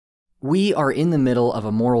We are in the middle of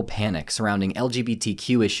a moral panic surrounding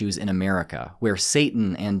LGBTQ issues in America, where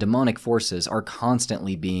Satan and demonic forces are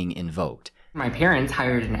constantly being invoked. My parents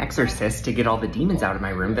hired an exorcist to get all the demons out of my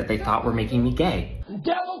room that they thought were making me gay.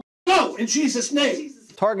 Devil, go in Jesus' name.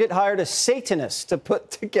 Target hired a Satanist to put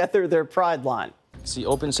together their pride line. See,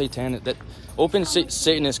 open Satanists,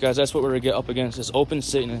 guys, that's what we're gonna get up against, is open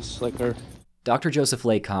Satanists like her. Dr. Joseph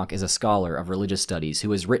Laycock is a scholar of religious studies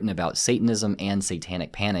who has written about Satanism and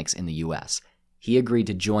satanic panics in the US. He agreed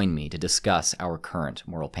to join me to discuss our current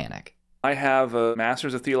moral panic. I have a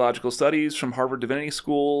Master's of Theological Studies from Harvard Divinity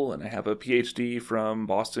School, and I have a PhD from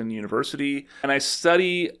Boston University. And I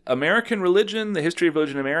study American religion, the history of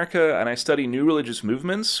religion in America, and I study new religious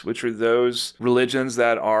movements, which are those religions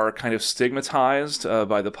that are kind of stigmatized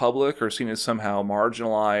by the public or seen as somehow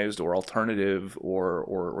marginalized or alternative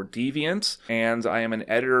or deviant. And I am an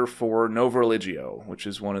editor for Nova Religio, which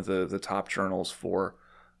is one of the top journals for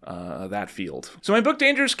that field. So my book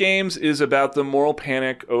Dangerous Games is about the moral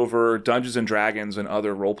panic over Dungeons and Dragons and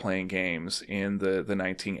other role-playing games in the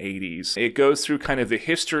 1980s. It goes through kind of the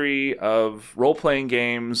history of role-playing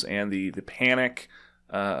games and the panic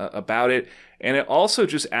about it. And it also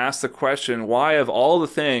just asks the question, why of all the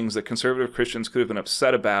things that conservative Christians could have been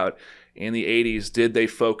upset about in the 80s, did they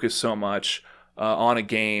focus so much on a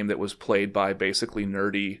game that was played by basically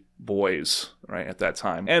nerdy boys, right, at that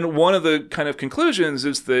time? And one of the kind of conclusions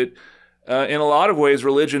is that in a lot of ways,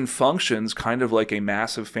 religion functions kind of like a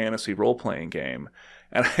massive fantasy role-playing game.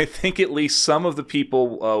 And I think at least some of the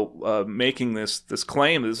people making this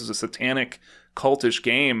claim that this is a satanic, cultish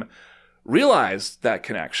game realized that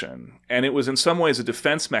connection. And it was in some ways a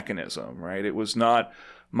defense mechanism, right? It was not,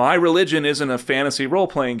 my religion isn't a fantasy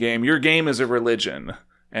role-playing game, your game is a religion.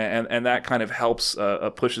 And that kind of helps,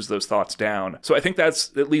 pushes those thoughts down. So I think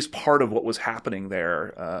that's at least part of what was happening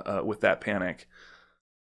there with that panic.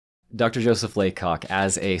 Dr. Joseph Laycock,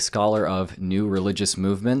 as a scholar of new religious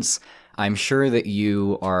movements, I'm sure that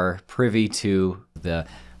you are privy to the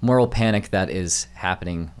moral panic that is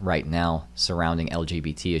happening right now surrounding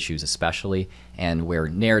LGBT issues especially, and where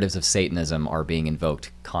narratives of Satanism are being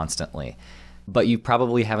invoked constantly. But you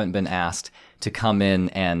probably haven't been asked to come in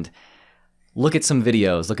and look at some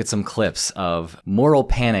videos, look at some clips of moral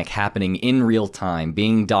panic happening in real time,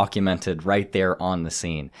 being documented right there on the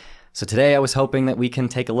scene. So today I was hoping that we can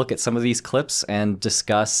take a look at some of these clips and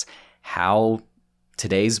discuss how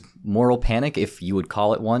today's moral panic, if you would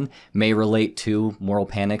call it one, may relate to moral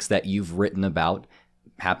panics that you've written about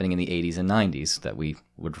happening in the 80s and 90s that we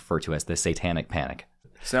would refer to as the Satanic Panic.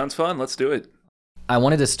 Sounds fun. Let's do it. I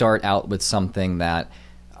wanted to start out with something that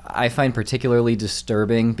I find particularly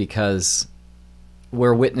disturbing because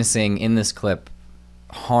we're witnessing in this clip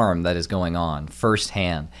harm that is going on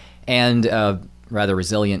firsthand, and a rather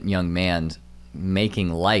resilient young man making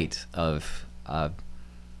light of a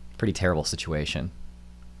pretty terrible situation.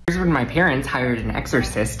 Here's when my parents hired an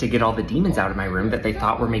exorcist to get all the demons out of my room that they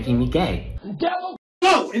thought were making me gay. Devil,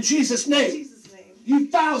 go in Jesus' name. You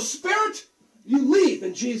foul spirit, you leave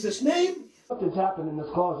in Jesus' name. Something's happened in this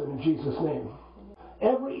closet in Jesus' name.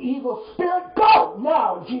 Every evil spirit, go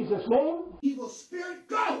now in Jesus' name. Evil spirit,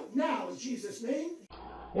 go now in Jesus' name.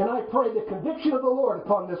 And I pray the conviction of the Lord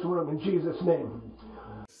upon this room in Jesus' name.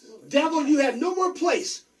 Devil, you have no more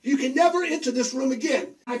place. You can never enter this room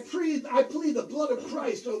again. I plead the blood of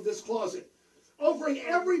Christ over this closet, over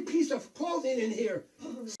every piece of clothing in here.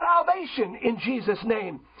 Salvation in Jesus'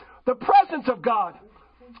 name. The presence of God.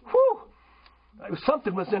 Whew.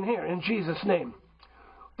 Something was in here in Jesus' name.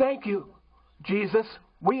 Thank you, Jesus.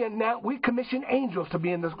 We commission angels to be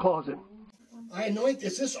in this closet. I anoint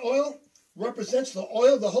this oil represents the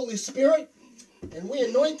oil of the Holy Spirit, and we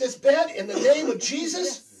anoint this bed in the name of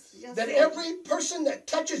Jesus, that every person that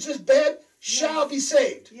touches this bed shall be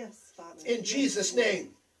saved. Yes, Father. In Jesus'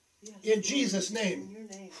 name. In Jesus' name. In your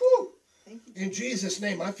name. Whew. In Jesus'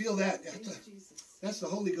 name. I feel that. That's the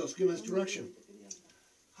Holy Ghost giving us direction.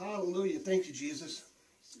 Hallelujah. Thank you, Jesus.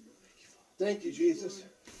 Thank you, Jesus.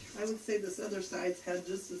 I would say this other side's had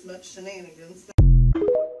just as much shenanigans.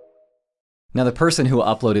 Now, the person who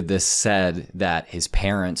uploaded this said that his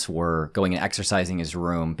parents were going and exercising his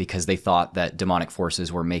room because they thought that demonic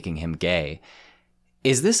forces were making him gay.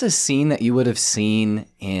 Is this a scene that you would have seen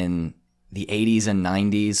in the 80s and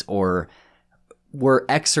 90s, or were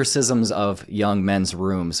exorcisms of young men's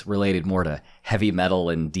rooms related more to heavy metal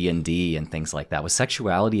and D&D and things like that? Was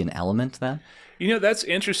sexuality an element then? You know, that's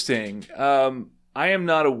interesting. I am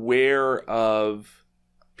not aware of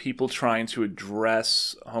people trying to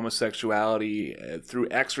address homosexuality through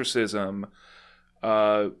exorcism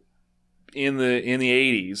in the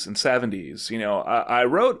 80s and 70s. You know, I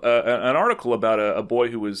wrote an article about a boy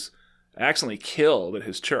who was accidentally killed at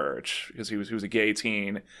his church because he was a gay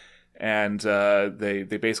teen, and they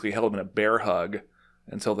basically held him in a bear hug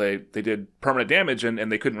until they did permanent damage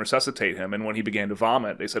and they couldn't resuscitate him. And when he began to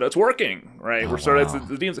vomit, they said, "Oh, it's working, right? We're starting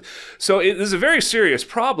the demons." So this is a very serious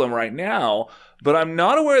problem right now. But I'm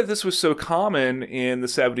not aware that this was so common in the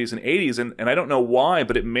 70s and 80s, and I don't know why,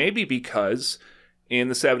 but it may be because in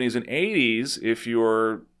the 70s and 80s, if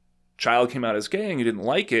your child came out as gay and you didn't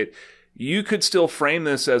like it, you could still frame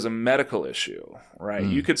this as a medical issue, right?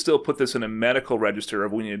 You could still put this in a medical register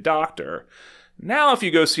of we need a doctor. Now, if you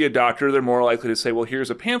go see a doctor, they're more likely to say, well, here's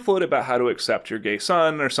a pamphlet about how to accept your gay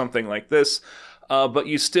son or something like this. But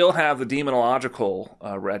you still have the demonological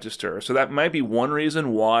register. So that might be one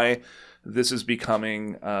reason why this is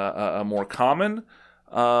becoming more common.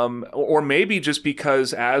 Or maybe just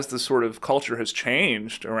because as the sort of culture has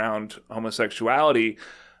changed around homosexuality,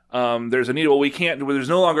 there's a need, well, there's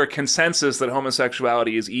no longer a consensus that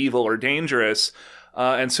homosexuality is evil or dangerous.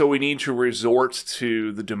 And so we need to resort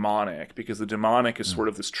to the demonic, because the demonic is sort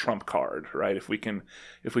of this trump card, right? If we can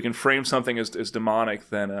frame something as demonic,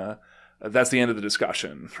 then that's the end of the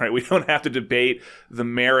discussion, right? We don't have to debate the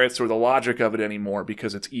merits or the logic of it anymore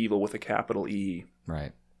because it's evil with a capital E.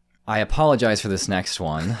 Right. I apologize for this next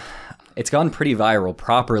one. It's gone pretty viral,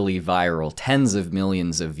 properly viral, tens of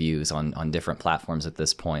millions of views on different platforms at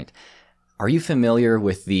this point. Are you familiar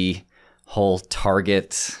with the whole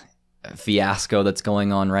Target fiasco that's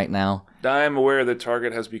going on right now? I'm aware that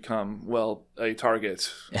Target has become, well, a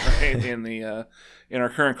target in our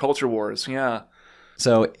current culture wars. Yeah.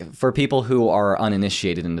 So for people who are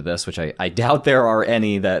uninitiated into this, which I doubt there are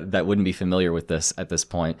any that wouldn't be familiar with this at this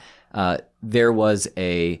point, there was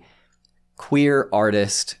a queer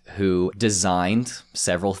artist who designed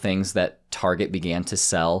several things that Target began to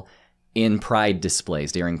sell in Pride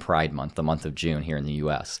displays during Pride Month, the month of June here in the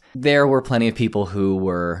US. There were plenty of people who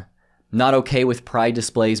were not okay with Pride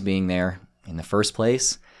displays being there in the first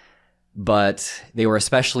place, but they were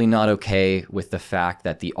especially not okay with the fact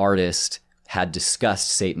that the artist had discussed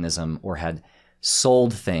Satanism or had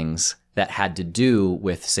sold things that had to do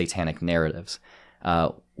with satanic narratives.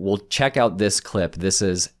 We'll check out this clip. This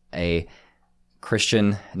is a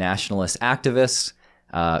Christian nationalist activist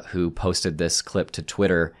who posted this clip to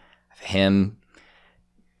Twitter of him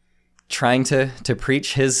trying to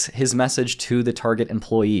preach his message to the Target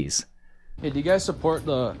employees. Hey, do you guys support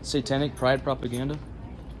the satanic pride propaganda?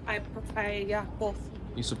 Yeah, both.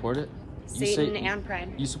 You support it? Satan and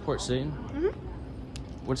pride. You support Satan? Mm-hmm.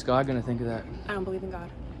 What's God gonna think of that? I don't believe in God.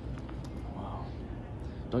 Wow.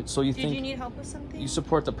 So you Did think you need help with something? you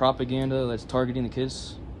support the propaganda that's targeting the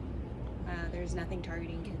kids? There's nothing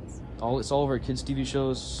targeting kids. It's all over kids' TV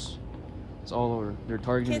shows. It's all over. They're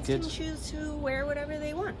targeting the kids. Kids can choose to wear whatever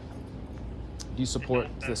they want. Do you support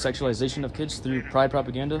the sexualization of kids through pride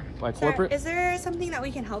propaganda by corporate? Sir, is there something that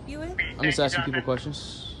we can help you with? I'm just asking people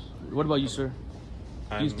questions. What about you, sir?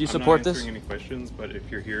 Do you I'm support not this? answering any questions, but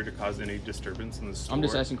if you're here to cause any disturbance in the store, I'm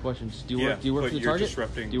just asking questions. Do you work for the Target?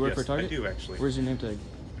 Do you work for Target? I do actually. Where's your name tag?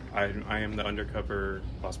 I am the undercover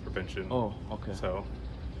loss prevention. Oh, okay. So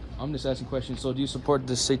I'm just asking questions. So do you support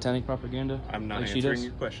this satanic propaganda? I'm not like answering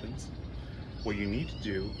your questions. What you need to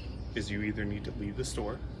do is you either need to leave the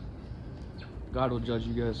store. God will judge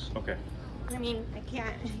you guys. Okay. I mean, I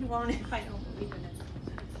can't. You won't if I don't believe in it.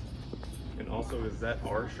 And also, is that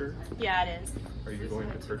our shirt? Yeah, it is. Are you going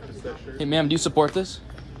to purchase that shirt? Hey, ma'am, do you support this?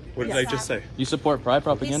 What did I just say? You support pride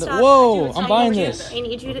propaganda? Please stop. Whoa, I'm buying this. I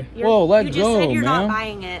need you to. Whoa, let you go, just said you're ma'am. not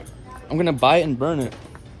buying it. I'm gonna buy it and burn it.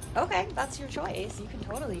 Okay, that's your choice. You can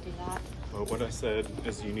totally do that. Well, what I said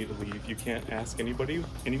is you need to leave. You can't ask anybody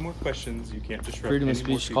any more questions. You can't disrupt Freedom of any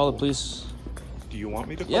more speech. Call the people. police. Do you want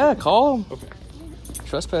me to call Yeah, them? call them. Okay.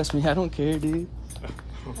 Trespass me. I don't care, dude.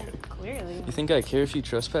 Okay. Clearly. You think I care if you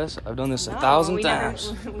trespass? I've done this No, 1,000 we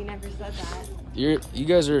times. we never said that. You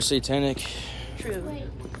guys are satanic. True.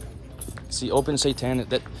 See, open satanic.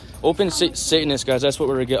 Satanists, guys. That's what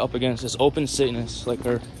we're up against. Is open Satanists like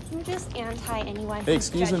her. I'm just anti anyone. Hey,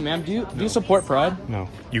 excuse me, ma'am. Do you support pride? No,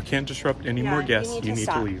 you can't disrupt any more guests. You need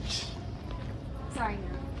to leave. Sorry,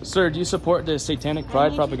 no. Sir, do you support the satanic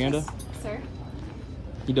pride propaganda? Sir?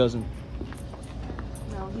 He doesn't.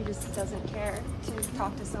 No, he just doesn't care to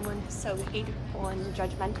talk to someone who's so hateful and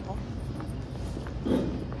judgmental.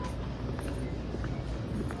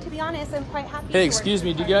 To be honest, I'm quite happy. Hey, excuse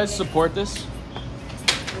me. Do you guys support this?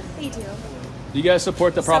 They do. Do you guys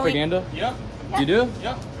support the propaganda? Yeah. You do?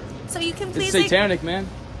 Yeah. So you can It's please satanic, man.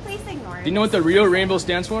 please ignore it. Do you know what the real rainbow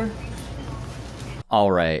stands for?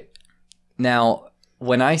 All right. Now,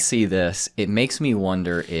 when I see this, it makes me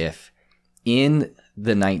wonder if in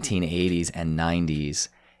the 1980s and 90s,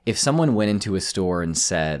 if someone went into a store and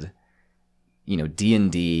said,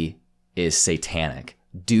 D&D is satanic.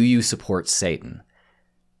 Do you support Satan?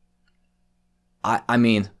 I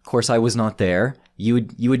mean, of course, I was not there. You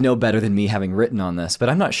would know better than me having written on this, but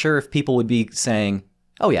I'm not sure if people would be saying,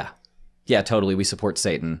 "Oh yeah, totally, we support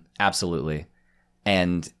Satan, absolutely,"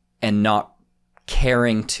 and not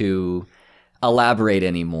caring to elaborate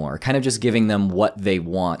anymore, kind of just giving them what they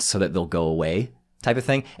want so that they'll go away, type of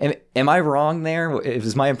thing. Am I wrong there?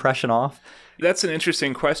 Is my impression off? That's an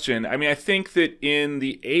interesting question. I mean, I think that in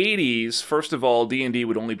the 80s, first of all, D&D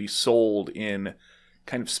would only be sold in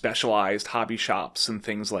kind of specialized hobby shops and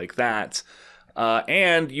things like that.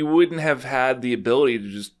 And you wouldn't have had the ability to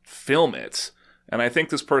just film it. And I think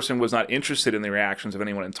this person was not interested in the reactions of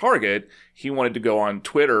anyone in Target. He wanted to go on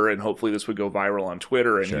Twitter, and hopefully this would go viral on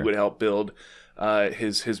Twitter, and he would help build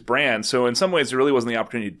his brand. So in some ways, there really wasn't the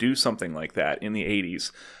opportunity to do something like that in the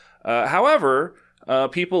 80s. However,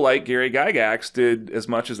 people like Gary Gygax did as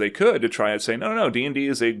much as they could to try and say, no, D&D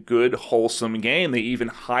is a good, wholesome game. They even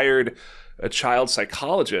hired a child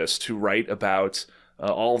psychologist to write about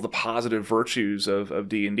all the positive virtues of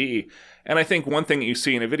D&D. And I think one thing that you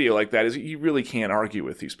see in a video like that is you really can't argue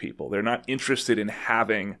with these people. They're not interested in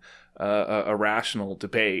having a rational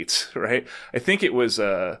debate, right? I think it was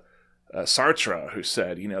Sartre who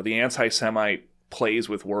said, the anti-Semite plays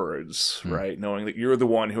with words, right? Knowing that you're the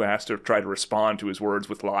one who has to try to respond to his words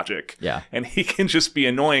with logic. Yeah. And he can just be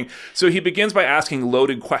annoying. So he begins by asking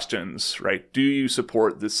loaded questions, right? Do you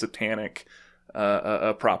support this satanic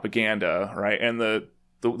propaganda, right? And the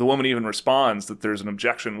woman even responds that there's an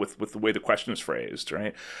objection with the way the question is phrased,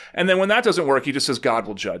 right? And then when that doesn't work, he just says, God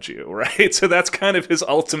will judge you, right? So that's kind of his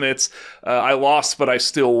ultimate, I lost, but I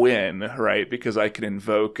still win, right? Because I can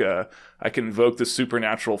invoke the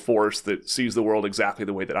supernatural force that sees the world exactly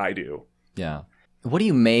the way that I do. Yeah. What do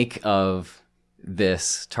you make of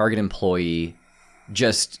this Target employee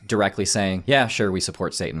just directly saying, yeah, sure, we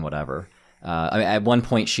support Satan, whatever? I mean, at one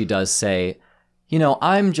point she does say,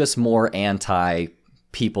 I'm just more anti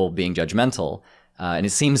people being judgmental. And it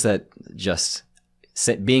seems that just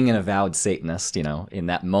being an avowed Satanist, in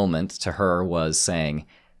that moment to her was saying,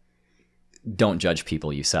 don't judge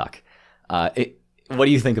people, you suck. What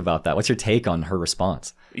do you think about that? What's your take on her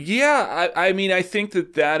response? Yeah, I mean, I think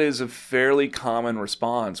that is a fairly common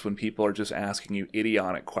response when people are just asking you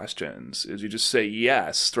idiotic questions, is you just say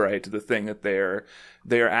yes, right, to the thing that they're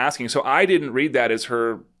asking. So I didn't read that as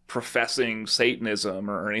her professing Satanism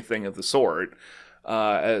or anything of the sort,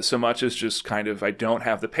 so much as just kind of, I don't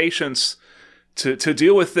have the patience to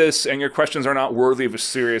deal with this, and your questions are not worthy of a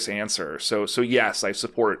serious answer. So yes, I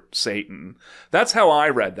support Satan. That's how I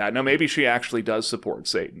read that. Now, maybe she actually does support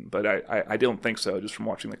Satan, but I don't think so, just from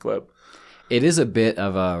watching the clip. It is a bit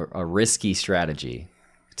of a risky strategy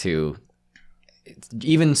to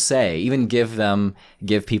even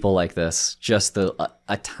give people like this just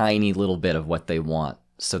a tiny little bit of what they want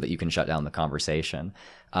so that you can shut down the conversation.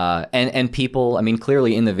 And people, I mean,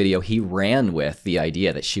 clearly in the video, he ran with the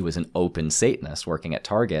idea that she was an open Satanist working at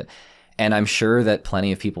Target. And I'm sure that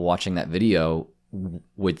plenty of people watching that video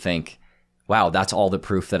would think, wow, that's all the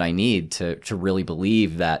proof that I need to really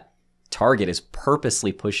believe that Target is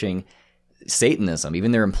purposely pushing Satanism.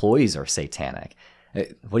 Even their employees are satanic.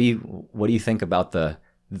 What do you think about the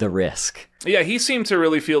risk? Yeah, he seemed to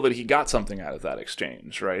really feel that he got something out of that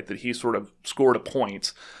exchange, right? That he sort of scored a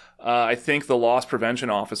point. I think the loss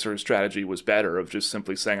prevention officer's strategy was better, of just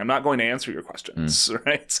simply saying, I'm not going to answer your questions,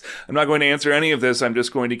 right? I'm not going to answer any of this. I'm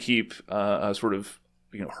just going to keep sort of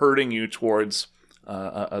herding you towards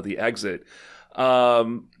the exit.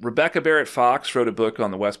 Rebecca Barrett Fox wrote a book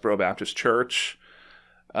on the Westboro Baptist Church.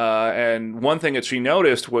 And one thing that she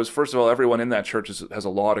noticed was, first of all, everyone in that church has a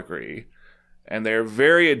law degree. And they're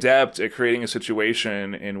very adept at creating a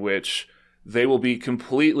situation in which they will be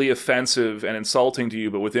completely offensive and insulting to you,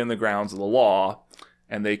 but within the grounds of the law,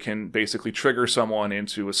 and they can basically trigger someone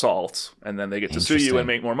into assault, and then they get to sue you and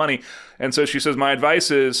make more money. And so she says, my advice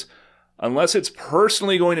is, unless it's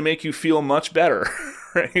personally going to make you feel much better,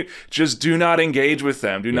 right, just do not engage with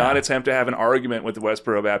them. Do not attempt to have an argument with the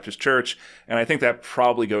Westboro Baptist Church. And I think that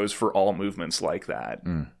probably goes for all movements like that.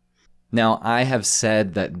 Now, I have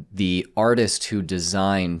said that the artist who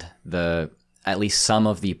designed at least some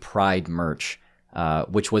of the Pride merch,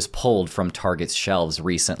 which was pulled from Target's shelves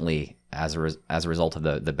recently as a result of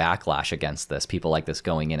the backlash against this, people like this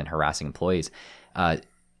going in and harassing employees,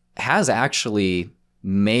 has actually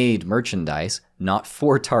made merchandise, not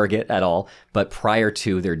for Target at all, but prior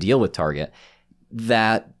to their deal with Target,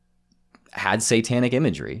 that had satanic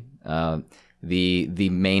imagery. The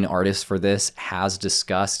main artist for this has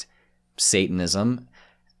discussed Satanism,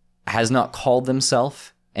 has not called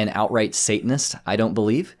themselves an outright Satanist, I don't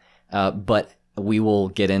believe, but we will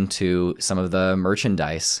get into some of the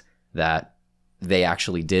merchandise that they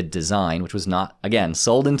actually did design, which was not, again,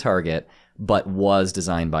 sold in Target, but was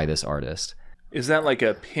designed by this artist. Is that like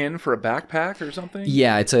a pin for a backpack or something?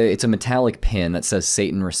 Yeah, it's a metallic pin that says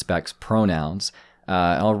Satan respects pronouns.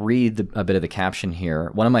 I'll read a bit of the caption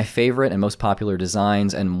here. One of my favorite and most popular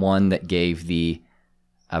designs, and one that gave the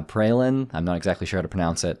Abprallen, I'm not exactly sure how to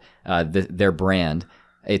pronounce it, their brand,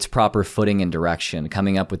 its proper footing and direction.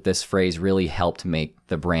 Coming up with this phrase really helped make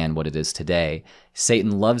the brand what it is today.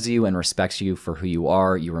 Satan loves you and respects you for who you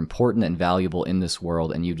are. You're important and valuable in this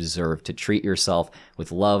world, and you deserve to treat yourself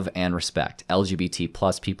with love and respect. LGBT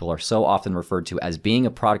plus people are so often referred to as being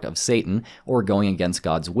a product of Satan or going against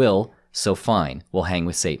God's will, so fine, we'll hang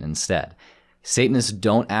with Satan instead. Satanists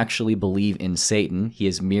don't actually believe in Satan. He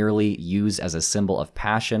is merely used as a symbol of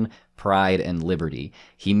passion, pride, and liberty.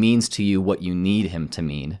 He means to you what you need him to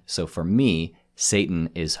mean. So for me, Satan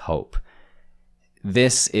is hope.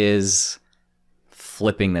 This is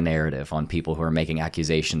flipping the narrative on people who are making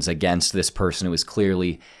accusations against this person who has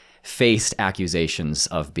clearly faced accusations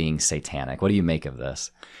of being satanic. What do you make of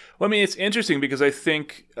this? Well, I mean, it's interesting because I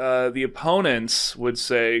think the opponents would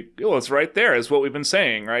say, well, it's right there is what we've been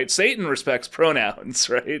saying, right? Satan respects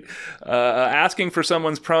pronouns, right? Asking for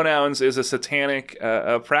someone's pronouns is a satanic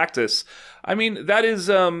practice. I mean, that is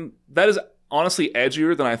honestly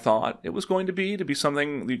edgier than I thought it was going to be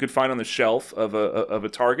something you could find on the shelf of a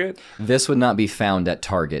Target. This would not be found at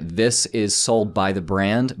Target. This is sold by the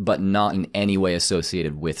brand, but not in any way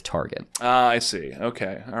associated with Target. Ah, I see.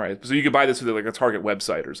 Okay. All right. So you could buy this through like a Target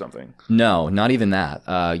website or something. No, not even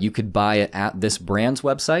that. You could buy it at this brand's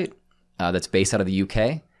website that's based out of the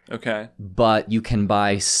UK. Okay. But you can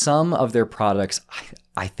buy some of their products.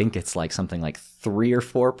 I think it's like something like 3 or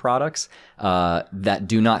 4 products that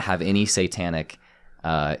do not have any satanic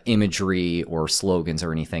imagery or slogans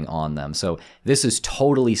or anything on them. So this is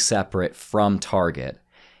totally separate from Target.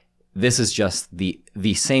 This is just the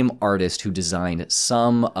same artist who designed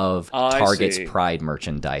some of Target's Pride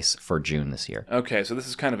merchandise for June this year. Okay, so this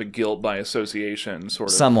is kind of a guilt by association sort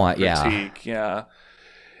of somewhat, critique. Yeah.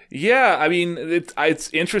 Yeah, I mean, it's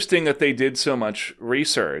interesting that they did so much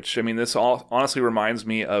research. I mean, this all honestly reminds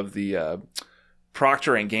me of the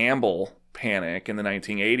Procter & Gamble panic in the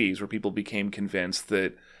 1980s, where people became convinced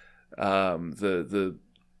that the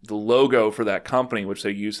logo for that company, which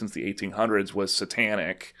they used since the 1800s, was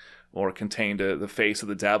satanic or contained the face of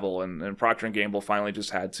the devil, and Procter & Gamble finally just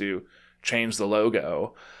had to change the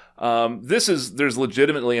logo. There's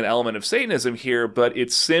legitimately an element of Satanism here, but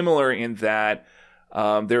it's similar in that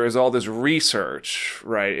there is all this research,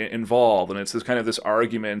 right, involved, and it's this kind of this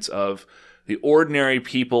argument of the ordinary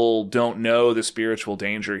people don't know the spiritual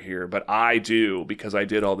danger here, but I do because I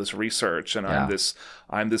did all this research, and I'm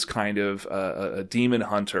this kind of a demon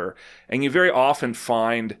hunter. And you very often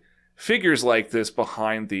find figures like this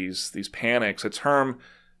behind these panics. A term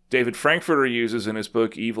David Frankfurter uses in his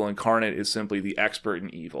book Evil Incarnate is simply the expert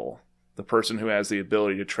in evil. The person who has the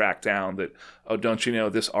ability to track down that, oh, don't you know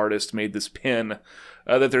this artist made this pin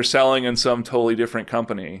that they're selling in some totally different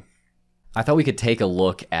company. I thought we could take a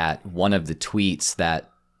look at one of the tweets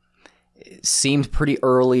that seemed pretty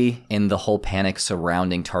early in the whole panic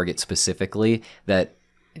surrounding Target specifically that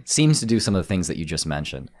seems to do some of the things that you just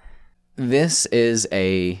mentioned. This is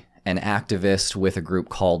an activist with a group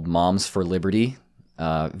called MomsForLiberty,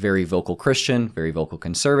 very vocal Christian, very vocal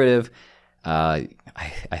conservative. I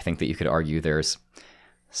think that you could argue there's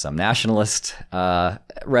some nationalist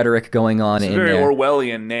rhetoric going on in there. It's a very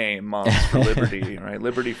Orwellian name, Moms for Liberty, right?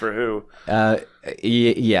 Liberty for who?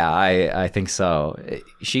 Yeah, I think so.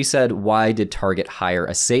 She said, why did Target hire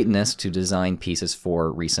a Satanist to design pieces for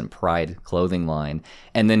recent Pride clothing line?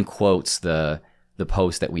 And then quotes the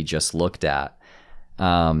post that we just looked at.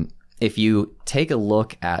 If you take a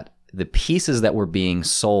look at the pieces that were being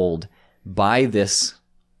sold by this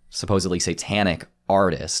supposedly satanic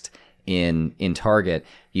artist in Target,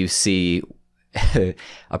 you see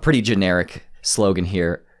a pretty generic slogan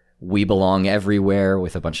here, "We belong everywhere,"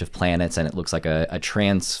 with a bunch of planets, and it looks like a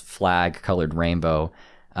trans flag colored rainbow.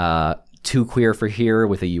 "Too queer for here,"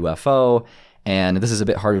 with a UFO. And this is a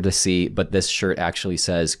bit harder to see, but this shirt actually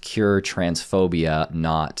says "Cure transphobia,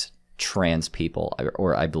 not trans people,"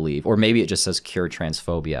 or I believe, or maybe it just says "Cure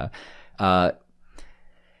transphobia."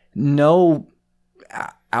 No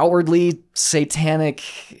outwardly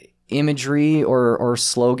satanic imagery or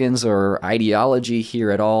slogans or ideology here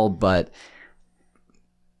at all, but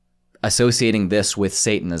associating this with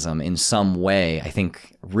Satanism in some way, I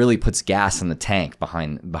think, really puts gas in the tank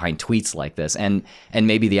behind tweets like this, and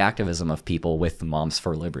maybe the activism of people with Moms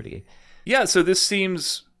for Liberty. Yeah, so this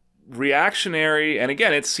seems reactionary, and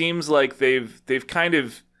again, it seems like they've kind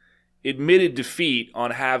of admitted defeat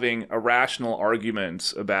on having a rational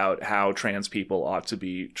argument about how trans people ought to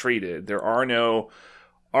be treated. There are no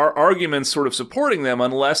arguments sort of supporting them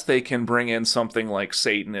unless they can bring in something like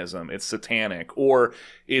Satanism, it's satanic, or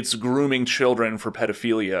it's grooming children for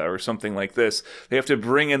pedophilia or something like this. They have to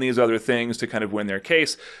bring in these other things to kind of win their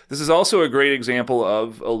case. This is also a great example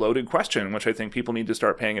of a loaded question, which I think people need to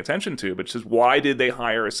start paying attention to, which is, why did they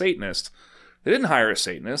hire a Satanist? They didn't hire a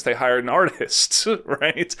Satanist, they hired an artist,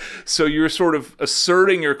 right? So you're sort of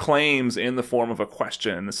asserting your claims in the form of a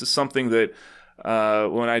question. This is something that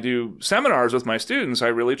when I do seminars with my students, I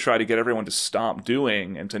really try to get everyone to stop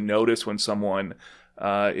doing and to notice when someone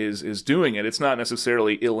is doing it. It's not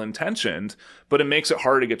necessarily ill-intentioned, but it makes it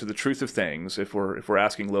hard to get to the truth of things if we're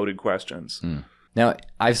asking loaded questions. Now,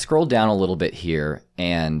 I've scrolled down a little bit here,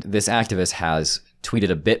 and this activist has tweeted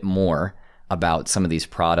a bit more about some of these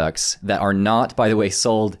products that are not, by the way,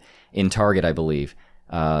 sold in Target, I believe.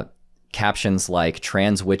 Captions like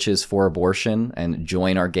 "trans witches for abortion" and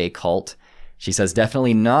 "join our gay cult." She says,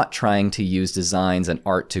 definitely not trying to use designs and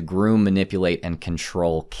art to groom, manipulate, and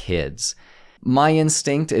control kids. My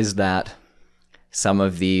instinct is that some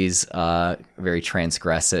of these very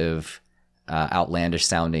transgressive, outlandish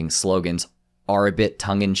sounding slogans are a bit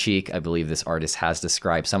tongue-in-cheek. I believe this artist has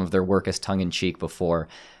described some of their work as tongue-in-cheek before,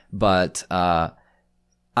 but I'm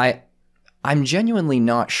genuinely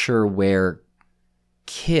not sure where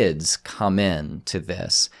kids come in to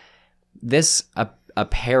this. This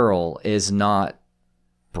apparel is not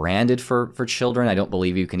branded for children. I don't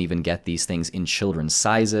believe you can even get these things in children's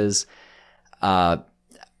sizes.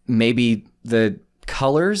 Maybe the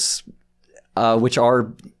colors, which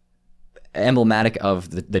are emblematic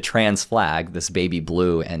of the trans flag, this baby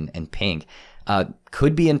blue and pink,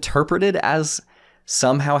 could be interpreted as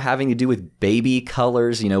somehow having to do with baby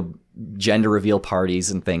colors. You know, gender reveal parties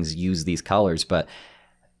and things use these colors, but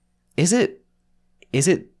is it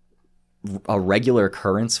a regular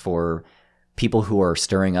occurrence for people who are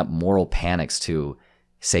stirring up moral panics to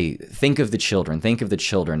say, think of the children,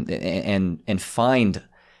 and find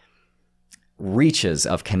reaches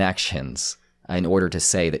of connections in order to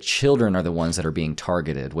say that children are the ones that are being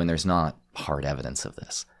targeted when there's not hard evidence of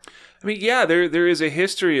this? I mean, yeah, there is a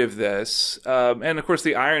history of this. And of course,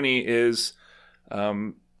 the irony is,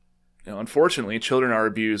 unfortunately, children are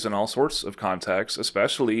abused in all sorts of contexts,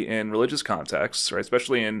 especially in religious contexts, right?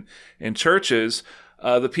 Especially in churches.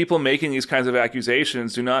 The people making these kinds of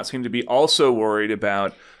accusations do not seem to be also worried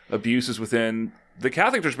about abuses within the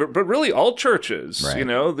Catholic Church, but really all churches. Right. You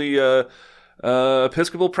know, the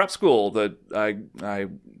Episcopal prep school that I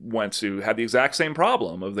went to had the exact same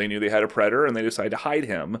problem of they knew they had a predator and they decided to hide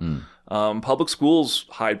him. Public schools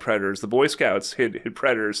hide predators. The Boy Scouts hid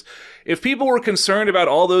predators. If people were concerned about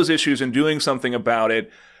all those issues and doing something about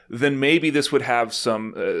it, then maybe this would have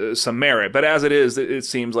some merit. But as it is, it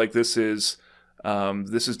seems like this is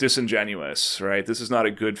disingenuous, right? This is not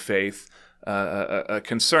a good faith a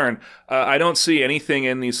concern. I don't see anything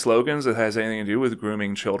in these slogans that has anything to do with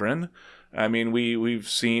grooming children. I mean, we've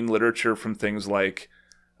seen literature from things like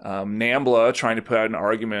NAMBLA trying to put out an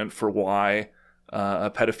argument for why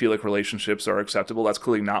pedophilic relationships are acceptable. That's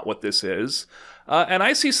clearly not what this is. And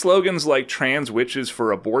I see slogans like "trans witches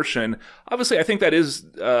for abortion." Obviously, I think that is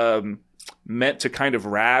meant to kind of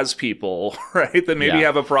razz people, right? That maybe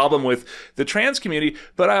have a problem with the trans community.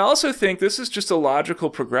 But I also think this is just a logical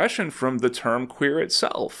progression from the term queer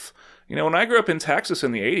itself. You know, when I grew up in Texas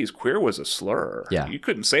in the 80s, queer was a slur. Yeah. You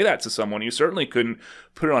couldn't say that to someone. You certainly couldn't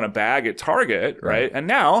put it on a bag at Target, right? And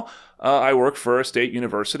now I work for a state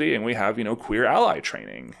university and we have, queer ally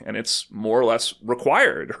training. And it's more or less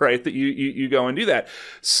required, right, that you go and do that.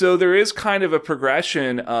 So there is kind of a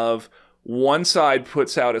progression of one side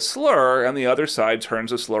puts out a slur and the other side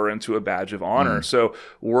turns a slur into a badge of honor. So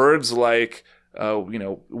words like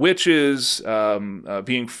witches,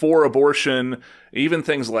 being for abortion, even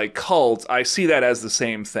things like cult, I see that as the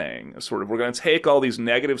same thing. Sort of, we're going to take all these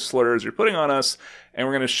negative slurs you're putting on us, and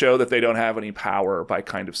we're going to show that they don't have any power by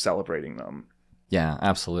kind of celebrating them. Yeah,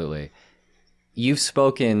 absolutely. You've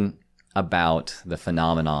spoken about the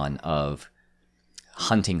phenomenon of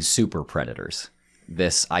hunting super predators.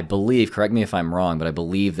 This, I believe, correct me if I'm wrong, but I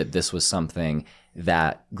believe that this was something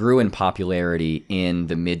that grew in popularity in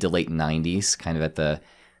the mid to late 90s, kind of at the,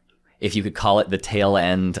 if you could call it, the tail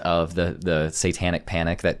end of the Satanic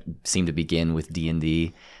Panic that seemed to begin with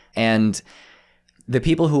D&D. And the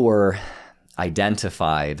people who were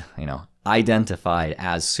identified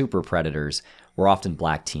as super predators were often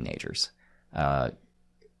black teenagers.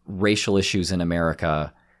 Racial issues in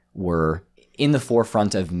America were in the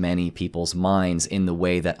forefront of many people's minds in the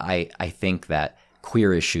way that I think that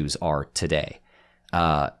queer issues are today.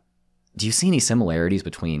 Do you see any similarities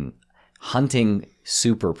between hunting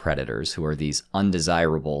super predators, who are these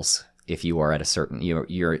undesirables if you are at a certain,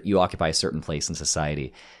 you occupy a certain place in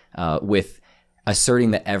society, with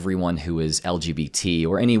asserting that everyone who is LGBT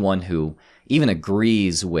or anyone who even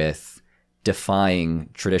agrees with defying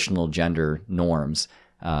traditional gender norms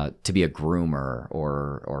to be a groomer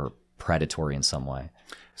or predatory in some way?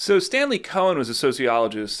 So Stanley Cohen was a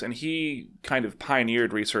sociologist, and he kind of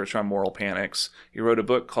pioneered research on moral panics. He wrote a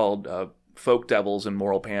book called Folk Devils and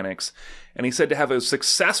Moral Panics, and he said to have a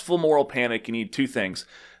successful moral panic, you need two things.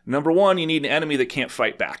 Number one, you need an enemy that can't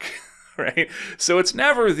fight back, right? So it's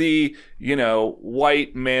never the,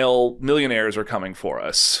 white male millionaires are coming for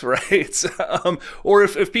us, right? Or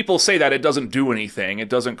if people say that, it doesn't do anything. It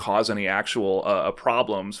doesn't cause any actual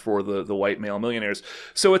problems for the white male millionaires.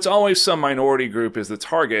 So it's always some minority group is the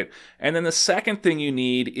target. And then the second thing you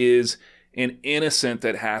need is an innocent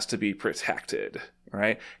that has to be protected,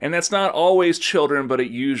 right? And that's not always children, but it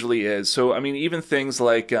usually is. So, I mean, even things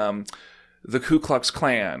like the Ku Klux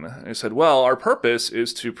Klan. They said, well, our purpose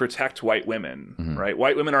is to protect white women, right?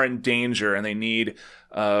 White women are in danger, and they need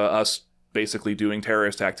us basically doing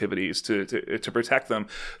terrorist activities to protect them.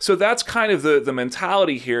 So that's kind of the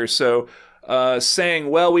mentality here. So saying,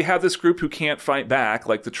 well, we have this group who can't fight back,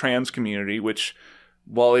 like the trans community, which,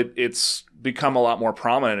 while it's become a lot more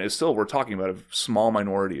prominent, is still, we're talking about a small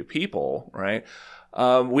minority of people, right?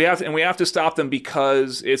 We have to stop them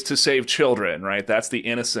because it's to save children, right? That's the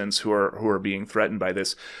innocents who are being threatened by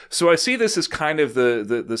this. So I see this as kind of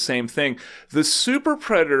the same thing. The super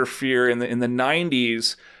predator fear in the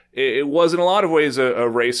 90s, it was in a lot of ways a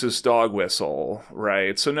racist dog whistle,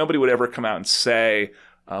 right? So nobody would ever come out and say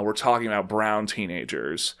we're talking about brown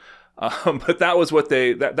teenagers, but that was what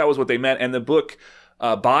they meant. And the book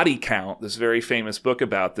Body Count, this very famous book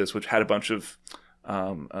about this, which had a bunch of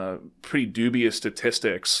pretty dubious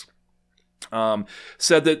statistics,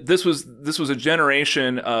 said that this was a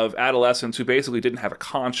generation of adolescents who basically didn't have a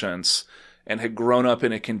conscience and had grown up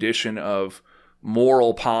in a condition of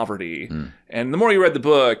moral poverty. And the more you read the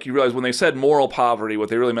book, you realize when they said moral poverty, what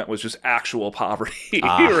they really meant was just actual poverty,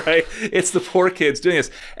 right? It's the poor kids doing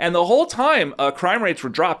this. And the whole time, crime rates were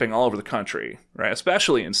dropping all over the country, right?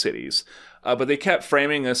 Especially in cities. But they kept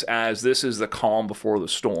framing this as this is the calm before the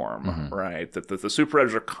storm, right? That the super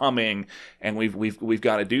predators are coming, and we've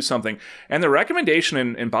got to do something. And the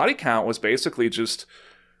recommendation in Body Count was basically just,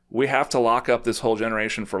 we have to lock up this whole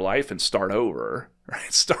generation for life and start over,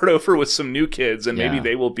 right? Start over with some new kids, and maybe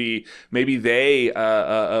they will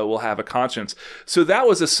have a conscience. So that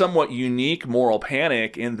was a somewhat unique moral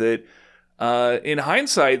panic in that, in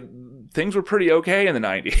hindsight, things were pretty okay in the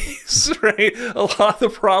 90s, right? A lot of the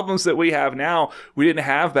problems that we have now, we didn't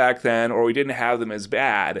have back then, or we didn't have them as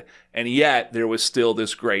bad. And yet there was still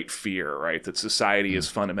this great fear, right? That society is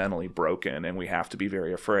fundamentally broken and we have to be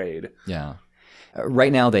very afraid. Yeah.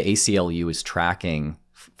 Right now, the ACLU is tracking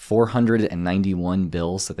 491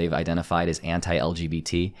 bills that they've identified as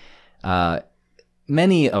anti-LGBT.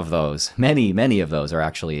 Many of those are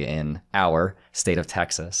actually in our state of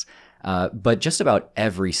Texas. But just about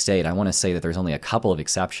every state, I want to say that there's only a couple of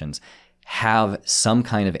exceptions, have some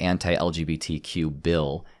kind of anti-LGBTQ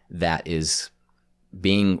bill that is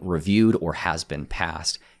being reviewed or has been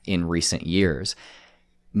passed in recent years.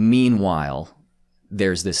 Meanwhile,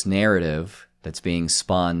 there's this narrative that's being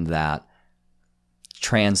spun that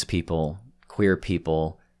trans people, queer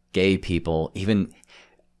people, gay people, even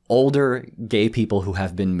older gay people who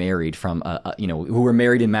have been married from, who were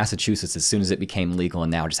married in Massachusetts as soon as it became legal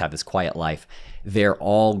and now just have this quiet life. They're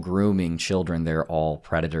all grooming children. They're all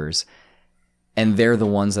predators. And they're the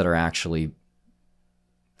ones that are actually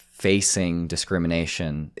facing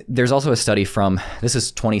discrimination. There's also a study this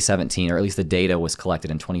is 2017, or at least the data was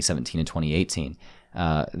collected in 2017 and 2018,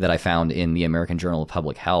 that I found in the American Journal of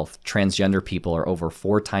Public Health. Transgender people are over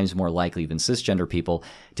 4 times more likely than cisgender people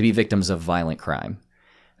to be victims of violent crime.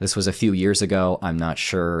 This was a few years ago. I'm not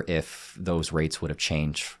sure if those rates would have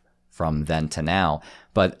changed from then to now.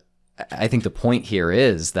 But I think the point here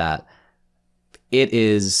is that it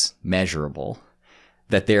is measurable,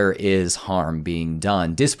 that there is harm being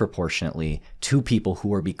done disproportionately to people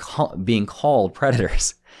who are being called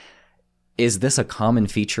predators. Is this a common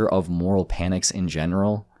feature of moral panics in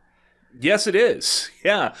general? Yes, it is.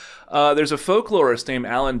 Yeah. There's a folklorist named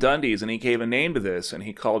Alan Dundes, and he gave a name to this, and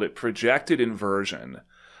he called it projected inversion.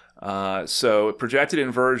 So projected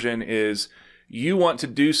inversion is you want to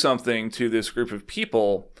do something to this group of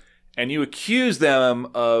people, and you accuse them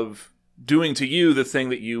of doing to you the thing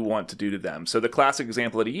that you want to do to them. So the classic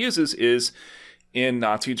example that he uses is in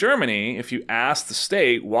Nazi Germany. If you ask the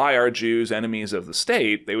state, why are Jews enemies of the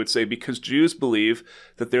state? They would say, because Jews believe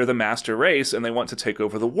that they're the master race and they want to take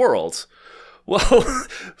over the world. Well,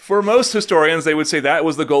 for most historians, they would say that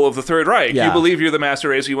was the goal of the Third Reich. Yeah. You believe you're the master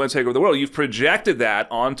race, you want to take over the world. You've projected that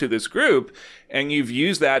onto this group, and you've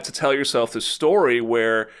used that to tell yourself this story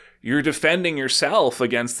where you're defending yourself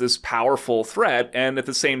against this powerful threat, and at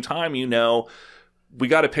the same time, you know, we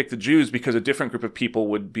got to pick the Jews because a different group of people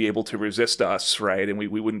would be able to resist us, right? And we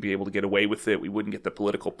wouldn't be able to get away with it. We wouldn't get the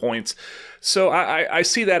political points. So I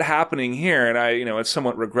see that happening here, and it's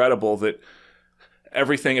somewhat regrettable that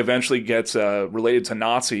everything eventually gets related to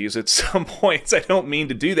Nazis at some points. I don't mean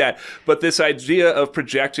to do that, but this idea of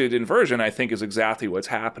projected inversion, I think, is exactly what's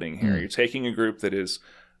happening here. You're taking a group that is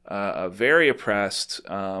very oppressed,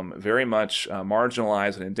 very much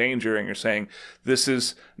marginalized and in danger, and you're saying this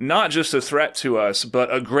is not just a threat to us,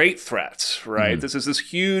 but a great threat, right? This is this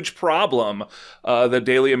huge problem that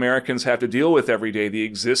daily Americans have to deal with every day, the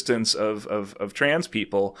existence of trans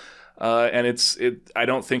people. And I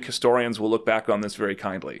don't think historians will look back on this very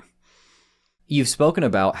kindly. You've spoken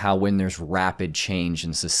about how when there's rapid change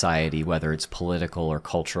in society, whether it's political or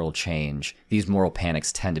cultural change, these moral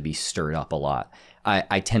panics tend to be stirred up a lot.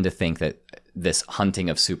 I tend to think that this hunting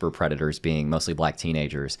of super predators, being mostly black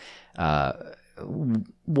teenagers,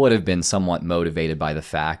 would have been somewhat motivated by the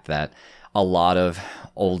fact that a lot of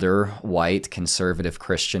older, white, conservative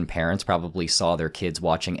Christian parents probably saw their kids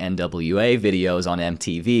watching NWA videos on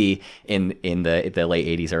MTV in the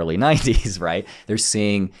late 80s, early 90s, right? They're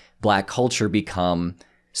seeing black culture become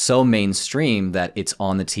so mainstream that it's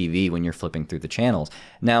on the TV when you're flipping through the channels.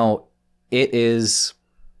 Now, it is...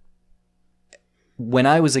 When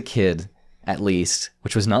I was a kid, at least,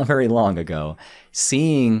 which was not very long ago,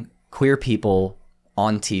 seeing queer people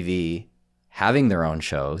on TV having their own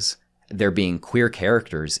shows, there being queer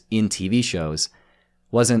characters in TV shows,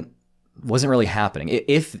 wasn't really happening.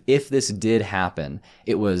 If this did happen,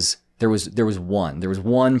 there was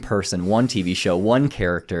one person, one TV show, one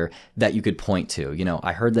character that you could point to. You know,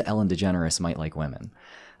 I heard that Ellen DeGeneres might like women,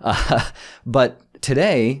 but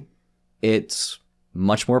today it's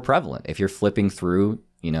much more prevalent. If you're flipping through,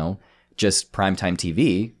 just primetime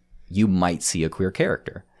TV, you might see a queer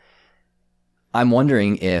character. I'm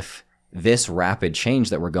wondering if this rapid change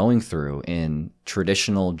that we're going through in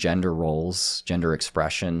traditional gender roles, gender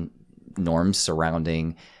expression, norms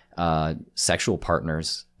surrounding sexual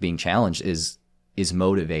partners being challenged is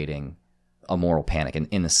motivating a moral panic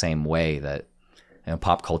in the same way that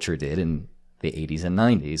pop culture did in the 80s and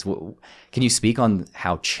 90s. Can you speak on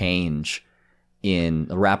how change in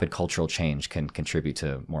a rapid cultural change can contribute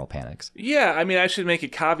to moral panics? Yeah, I mean, I should make a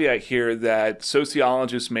caveat here that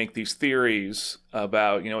sociologists make these theories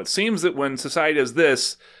about, it seems that when society does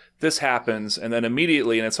this happens, and then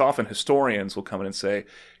immediately, and it's often historians will come in and say,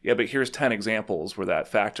 yeah, but here's 10 examples where that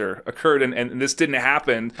factor occurred and this didn't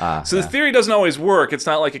happen. So the theory doesn't always work. It's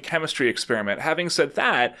not like a chemistry experiment. Having said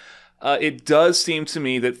that, it does seem to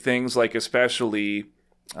me that things like, especially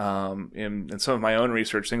in some of my own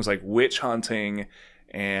research, things like witch hunting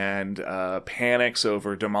and panics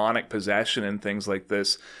over demonic possession and things like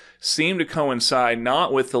this seem to coincide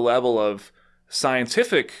not with the level of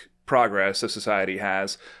scientific progress that society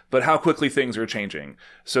has, but how quickly things are changing.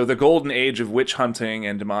 So the golden age of witch hunting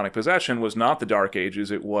and demonic possession was not the Dark Ages,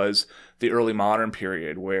 it was the early modern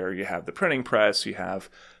period where you have the printing press, you have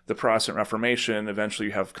the Protestant Reformation, eventually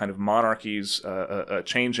you have kind of monarchies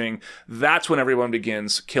changing. That's when everyone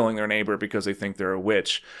begins killing their neighbor because they think they're a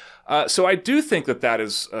witch. So I do think that that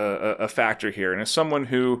is a factor here. And as someone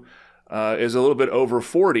who is a little bit over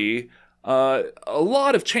 40, a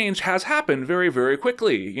lot of change has happened very, very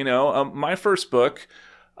quickly. My first book,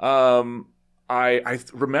 I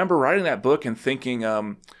remember writing that book and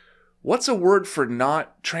thinking, what's a word for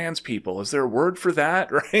not trans people? Is there a word for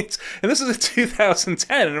that, right? And this is in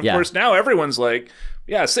 2010. And of course, now everyone's like,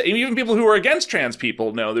 yeah, even people who are against trans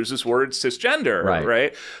people know there's this word cisgender,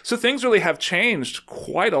 right? So things really have changed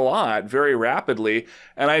quite a lot very rapidly.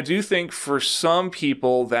 And I do think for some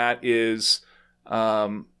people that is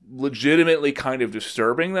legitimately kind of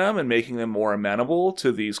disturbing them and making them more amenable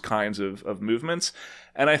to these kinds of movements.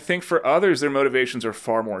 And I think for others, their motivations are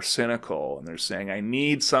far more cynical. And they're saying, I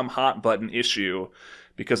need some hot button issue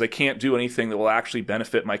because I can't do anything that will actually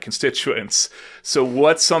benefit my constituents. So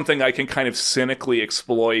what's something I can kind of cynically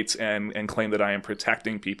exploit and claim that I am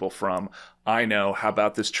protecting people from? I know. How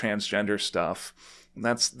about this transgender stuff? And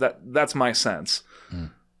that's my sense.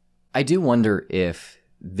 I do wonder if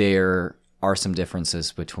there are some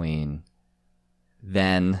differences between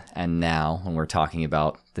then and now when we're talking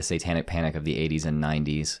about the satanic panic of the 80s and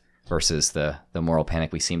 90s versus the moral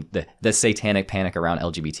panic the satanic panic around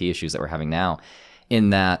LGBT issues that we're having now,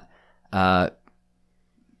 in that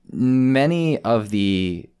many of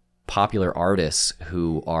the popular artists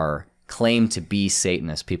who are claimed to be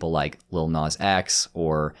Satanists, people like Lil Nas X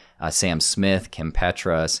or Sam Smith, Kim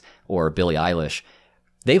Petras, or Billie Eilish,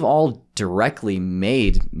 they've all directly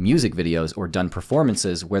made music videos or done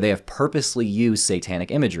performances where they have purposely used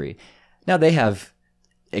satanic imagery. Now, they have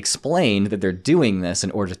explained that they're doing this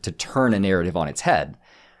in order to turn a narrative on its head,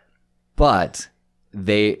 but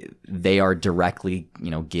they are directly,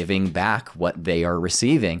 giving back what they are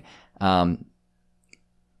receiving.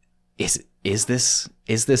 Is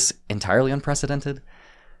this entirely unprecedented?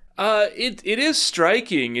 It is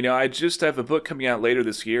striking. I just have a book coming out later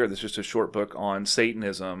this year that's just a short book on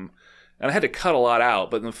Satanism, and I had to cut a lot out.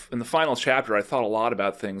 But in the final chapter, I thought a lot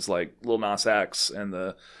about things like Lil Nas X and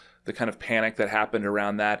the kind of panic that happened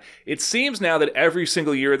around that. It seems now that every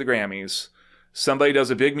single year at the Grammys, somebody does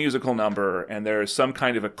a big musical number, and there's some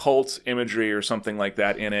kind of occult imagery or something like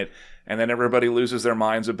that in it, and then everybody loses their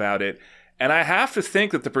minds about it. And I have to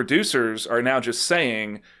think that the producers are now just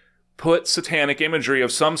saying, put satanic imagery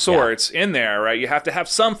of some sorts in there, right? You have to have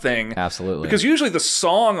something. Absolutely. Because usually the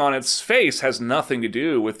song on its face has nothing to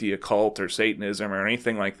do with the occult or Satanism or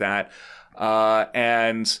anything like that.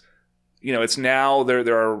 And, it's now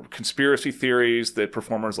there are conspiracy theories that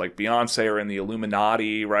performers like Beyonce are in the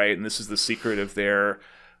Illuminati, right? And this is the secret of their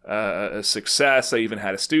success. I even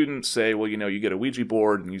had a student say, well, you get a Ouija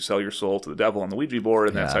board and you sell your soul to the devil on the Ouija board,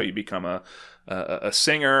 and that's how you become a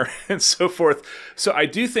singer and so forth. So I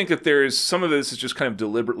do think that there's some of this is just kind of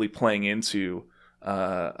deliberately playing into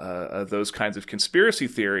those kinds of conspiracy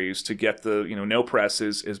theories to get the, no press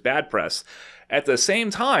is bad press. At the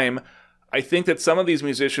same time, I think that some of these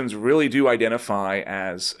musicians really do identify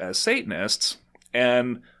as Satanists,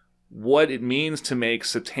 and what it means to make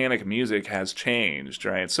satanic music has changed,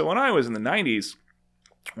 right? So when I was in the 90s,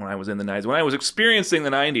 when I was experiencing the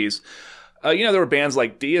 90s, there were bands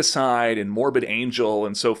like Deicide and Morbid Angel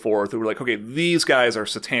and so forth who were like, okay, these guys are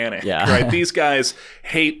satanic, right? These guys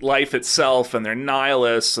hate life itself, and they're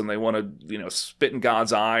nihilists, and they want to, spit in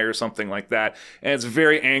God's eye or something like that. And it's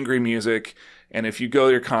very angry music. And if you go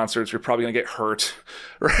to your concerts, you're probably going to get hurt,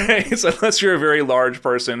 right? So unless you're a very large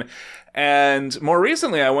person. And more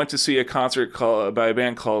recently, I went to see a concert by a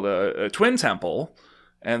band called Twin Temple,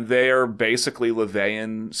 and they are basically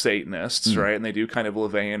LaVeyan Satanists, right? And they do kind of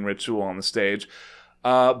LaVeyan ritual on the stage.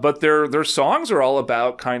 But their songs are all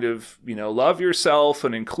about kind of, love yourself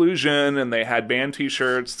and inclusion, and they had band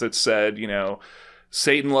T-shirts that said,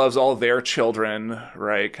 Satan loves all their children,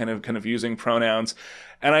 right? Kind of using pronouns.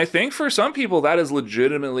 And I think for some people that is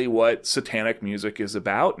legitimately what satanic music is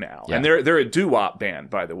about now. Yeah. And they're a doo-wop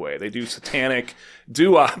band, by the way. They do satanic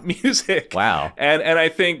doo-wop music. Wow. And I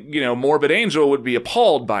think, Morbid Angel would be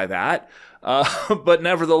appalled by that. But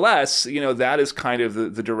nevertheless, that is kind of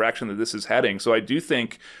the direction that this is heading. So I do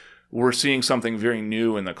think we're seeing something very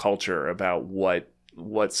new in the culture about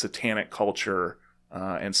what satanic culture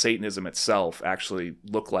and Satanism itself actually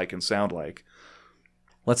look like and sound like.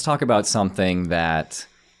 Let's talk about something that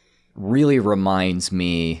really reminds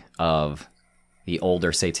me of the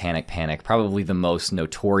older Satanic Panic, probably the most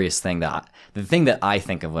notorious thing the thing that I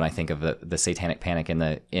think of when I think of the Satanic Panic in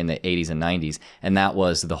the 80s and 90s, and that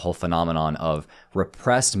was the whole phenomenon of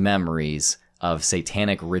repressed memories of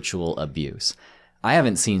satanic ritual abuse. I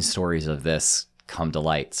haven't seen stories of this come to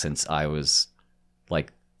light since I was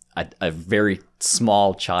like a very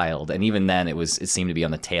small child, and even then it seemed to be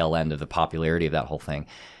on the tail end of the popularity of that whole thing.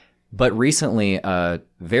 But recently, a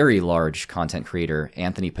very large content creator,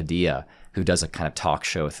 Anthony Padilla, who does a kind of talk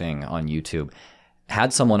show thing on YouTube,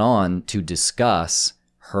 had someone on to discuss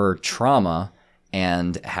her trauma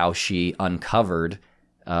and how she uncovered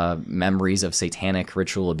memories of satanic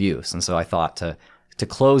ritual abuse. And so I thought to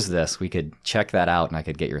close this, we could check that out and I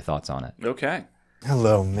could get your thoughts on it. Okay.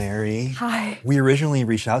 Hello, Mary. Hi. We originally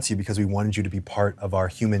reached out to you because we wanted you to be part of our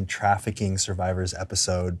human trafficking survivors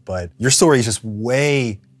episode, but your story is just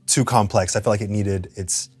way too complex. I feel like it needed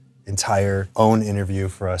its entire own interview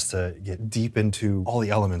for us to get deep into all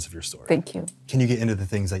the elements of your story. Thank you. Can you get into the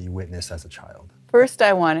things that you witnessed as a child? First,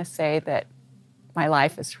 I want to say that my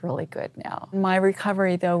life is really good now. My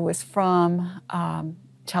recovery, though, was from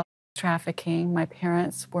child trafficking. My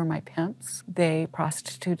parents were my pimps. They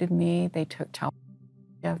prostituted me. They took child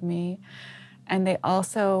of me. And they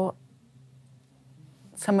also,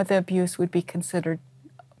 some of the abuse would be considered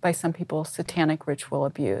by some people satanic ritual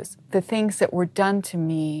abuse. The things that were done to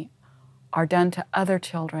me are done to other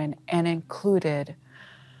children and included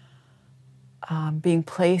being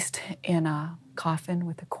placed in a coffin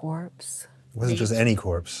with a corpse. It wasn't just any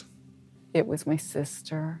corpse. It was my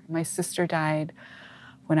sister. My sister died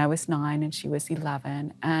when I was 9 and she was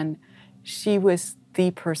 11. And she was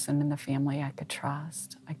the person in the family I could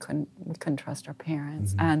trust. We couldn't trust our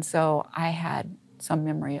parents. And so I had some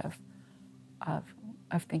memory of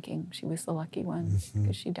thinking she was the lucky one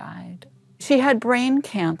because she died. She had brain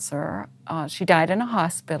cancer. She died in a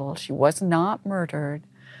hospital. She was not murdered,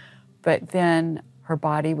 but then her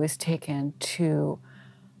body was taken to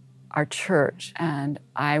our church, and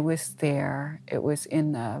I was there. It was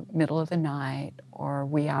in the middle of the night or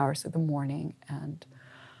wee hours of the morning, and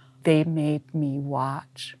they made me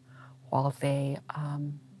watch while they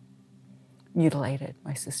mutilated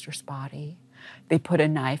my sister's body. They put a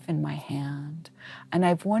knife in my hand, and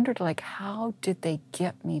I've wondered, like, how did they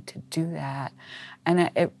get me to do that? And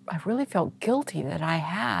I really felt guilty that I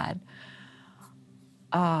had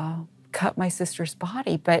cut my sister's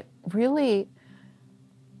body, but really,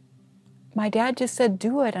 my dad just said,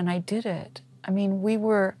 do it, and I did it. I mean,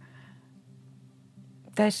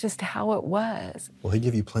 that's just how it was. Well, he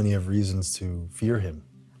gave you plenty of reasons to fear him.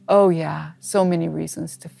 Oh yeah, so many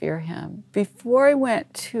reasons to fear him. Before I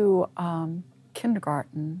went to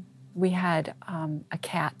kindergarten, we had a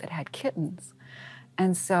cat that had kittens.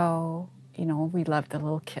 And so, you know, we loved the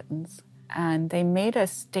little kittens. And they made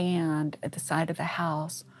us stand at the side of the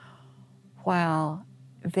house while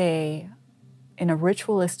they, in a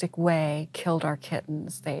ritualistic way, killed our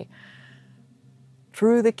kittens. They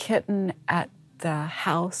threw the kitten at the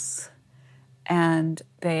house, and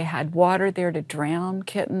they had water there to drown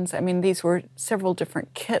kittens. I mean, these were several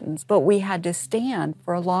different kittens, but we had to stand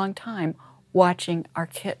for a long time watching our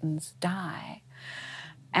kittens die.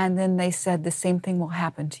 And then they said the same thing will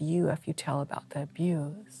happen to you if you tell about the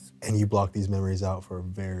abuse. And you blocked these memories out for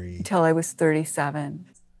until I was 37.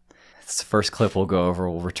 It's the first clip we'll go over.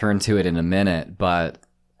 We'll return to it in a minute, but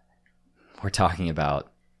we're talking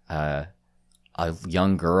about a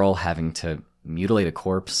young girl having to mutilate a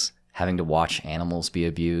corpse, having to watch animals be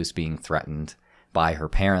abused, being threatened by her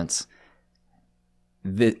parents.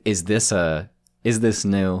 Is this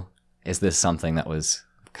new? Is this something that was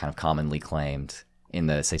kind of commonly claimed in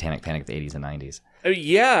the Satanic Panic of the 80s and 90s?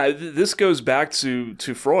 Yeah, this goes back to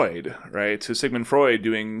Freud, right? To Sigmund Freud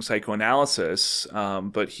doing psychoanalysis,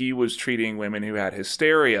 but he was treating women who had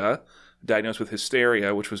hysteria, diagnosed with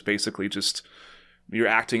hysteria, which was basically just you're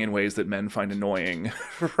acting in ways that men find annoying,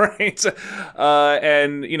 right?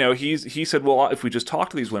 And you know, he said, well, if we just talk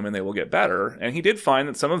to these women, they will get better. And he did find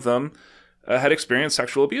that some of them had experienced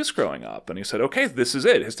sexual abuse growing up. And he said, okay, this is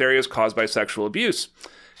it. Hysteria is caused by sexual abuse.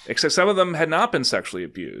 Except some of them had not been sexually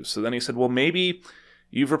abused. So then he said, well, maybe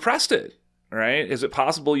you've repressed it, right? Is it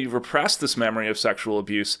possible you've repressed this memory of sexual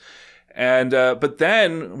abuse? And but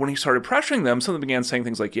then when he started pressuring them, some of them began saying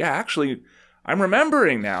things like, yeah, actually, I'm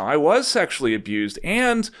remembering now. I was sexually abused,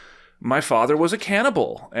 and my father was a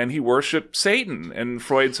cannibal, and he worshipped Satan. And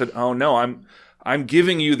Freud said, oh, no, I'm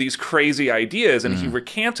giving you these crazy ideas. And he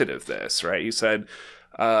recanted of this, right? He said,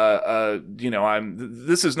 you know,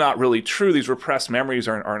 this is not really true. These repressed memories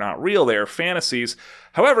are not real. They are fantasies.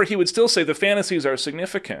 However, he would still say the fantasies are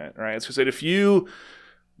significant, right? So he said, if you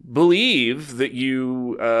believe that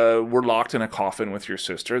you were locked in a coffin with your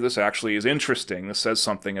sister, this actually is interesting. This says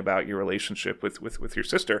something about your relationship with your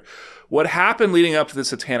sister. What happened leading up to the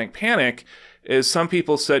Satanic Panic is some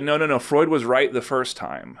people said, no, Freud was right the first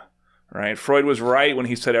time, right? Freud was right when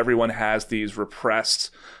he said everyone has these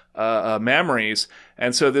repressed memories.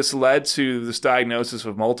 And so this led to this diagnosis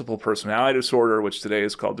of multiple personality disorder, which today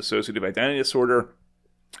is called dissociative identity disorder.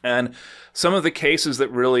 And some of the cases that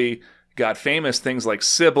really got famous, things like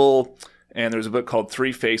Sybil, and there's a book called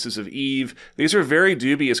Three Faces of Eve. These are very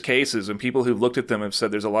dubious cases, and people who've looked at them have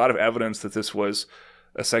said there's a lot of evidence that this was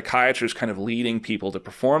a psychiatrist kind of leading people to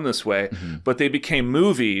perform this way. But they became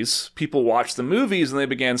movies. People watched the movies, and they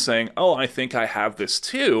began saying, oh, I think I have this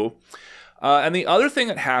too. And the other thing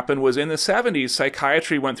that happened was in the 70s,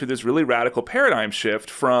 psychiatry went through this really radical paradigm shift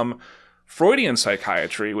from Freudian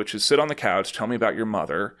psychiatry, which is sit on the couch, tell me about your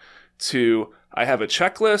mother, to I have a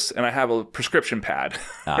checklist and I have a prescription pad,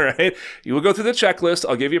 right? You will go through the checklist.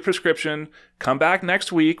 I'll give you a prescription. Come back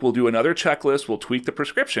next week. We'll do another checklist. We'll tweak the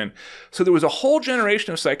prescription. So there was a whole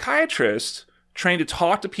generation of psychiatrists trained to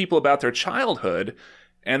talk to people about their childhood,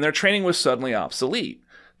 and their training was suddenly obsolete.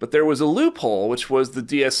 But there was a loophole, which was the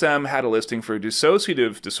DSM had a listing for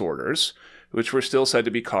dissociative disorders, which were still said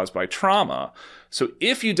to be caused by trauma. So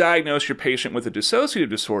if you diagnose your patient with a dissociative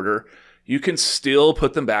disorder, you can still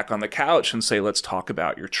put them back on the couch and say, let's talk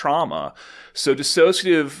about your trauma. So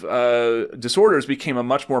dissociative disorders became a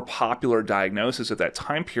much more popular diagnosis at that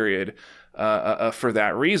time period for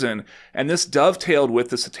that reason. And this dovetailed with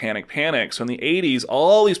the Satanic Panic. So in the 80s,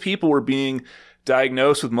 all these people were being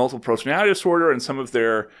diagnosed with multiple personality disorder, and some of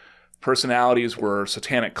their personalities were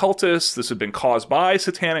satanic cultists. This had been caused by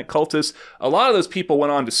satanic cultists. A lot of those people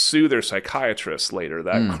went on to sue their psychiatrists later.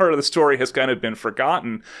 That part of the story has kind of been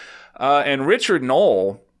forgotten. And Richard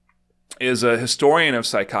Knoll is a historian of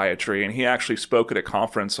psychiatry, and he actually spoke at a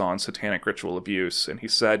conference on satanic ritual abuse. And he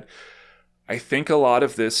said, I think a lot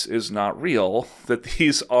of this is not real, that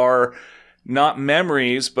these are not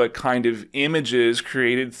memories, but kind of images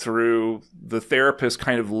created through the therapist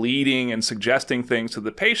kind of leading and suggesting things to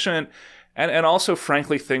the patient. And also,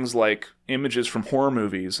 frankly, things like images from horror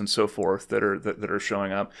movies and so forth that are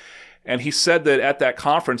showing up. And he said that at that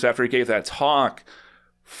conference, after he gave that talk,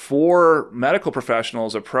 4 medical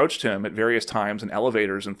professionals approached him at various times in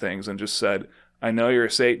elevators and things and just said, I know you're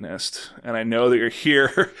a Satanist, and I know that you're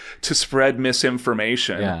here to spread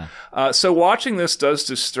misinformation. Yeah. So watching this does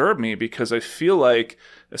disturb me, because I feel like,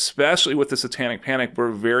 especially with the Satanic Panic, we're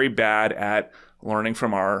very bad at learning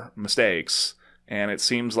from our mistakes. And it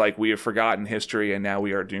seems like we have forgotten history, and now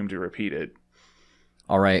we are doomed to repeat it.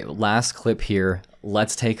 All right, last clip here.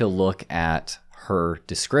 Let's take a look at her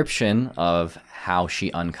description of how she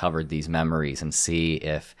uncovered these memories and see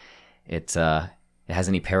if it has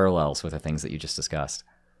any parallels with the things that you just discussed.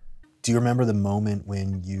 Do you remember the moment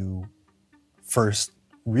when you first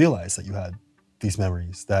realized that you had these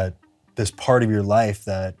memories, that this part of your life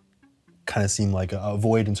that kind of seemed like a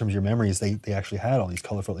void in terms of your memories, they actually had all these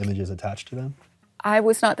colorful images attached to them? I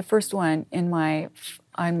was not the first one in my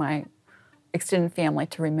extended family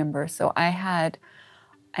to remember. So I had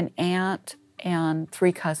an aunt and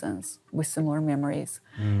 3 cousins with similar memories.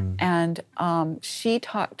 And she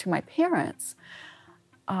talked to my parents.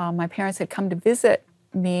 My parents had come to visit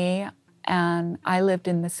me, and I lived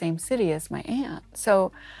in the same city as my aunt.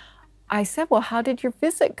 So I said, well, how did your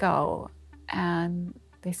visit go? And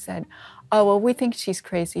they said, oh, well, we think she's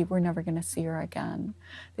crazy. We're never going to see her again.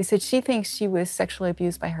 They said she thinks she was sexually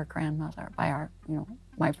abused by her grandmother, by our,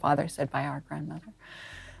 my father said by our grandmother.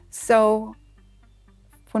 So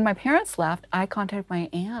when my parents left, I contacted my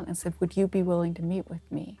aunt and said, would you be willing to meet with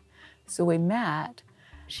me? So we met.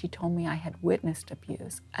 She told me I had witnessed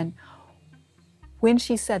abuse. And when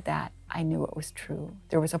she said that, I knew it was true.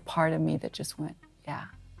 There was a part of me that just went, yeah,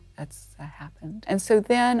 that happened. And so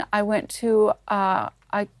then I went to, I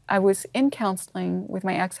was in counseling with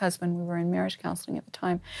my ex-husband. We were in marriage counseling at the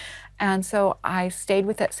time. And so I stayed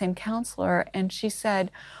with that same counselor, and she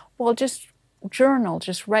said, well, just journal,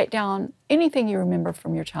 just write down anything you remember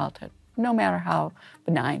from your childhood, no matter how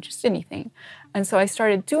benign, just anything. And so I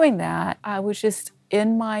started doing that. I was just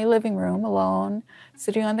in my living room alone,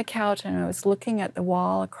 sitting on the couch, and I was looking at the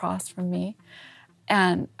wall across from me,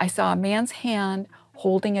 and I saw a man's hand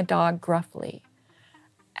holding a dog gruffly.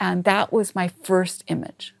 And that was my first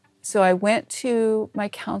image. So I went to my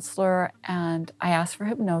counselor and I asked for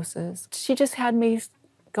hypnosis. She just had me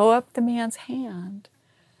go up the man's hand,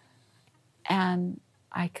 and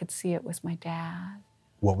I could see it was my dad.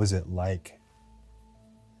 What was it like,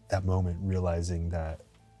 that moment, realizing that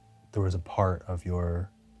there was a part of your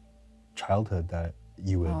childhood that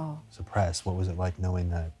you would suppress? What was it like knowing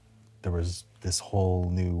that there was this whole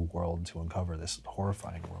new world to uncover, this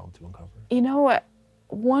horrifying world to uncover? You know what?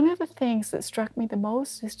 One of the things that struck me the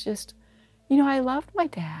most is just, I loved my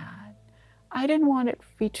dad. I didn't want it to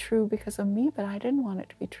be true because of me, but I didn't want it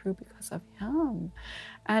to be true because of him.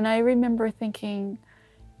 And I remember thinking,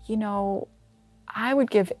 I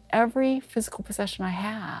would give every physical possession I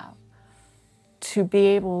have to be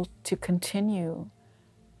able to continue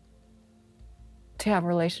to have a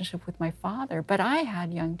relationship with my father. But I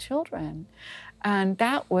had young children, and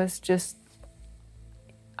that was just,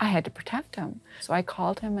 I had to protect him. So I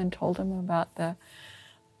called him and told him about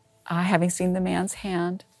having seen the man's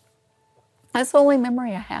hand. That's the only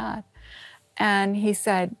memory I had. And he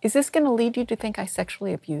said, is this going to lead you to think I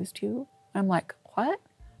sexually abused you? I'm like, what?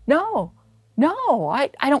 No,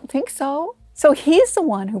 I don't think so. So he's the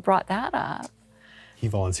one who brought that up. He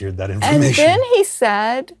volunteered that information. And then he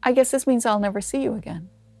said, I guess this means I'll never see you again.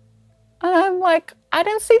 And I'm like, I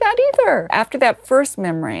didn't see that either. After that first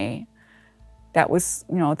memory, that was,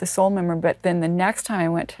 the soul memory, but then the next time I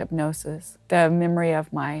went to hypnosis, the memory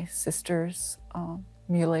of my sister's,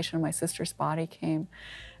 mutilation of my sister's body came.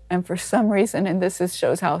 And for some reason, and this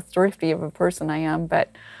shows how thrifty of a person I am, but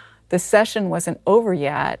the session wasn't over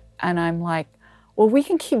yet. And I'm like, well, we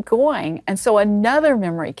can keep going. And so another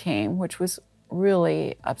memory came, which was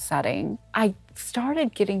really upsetting. I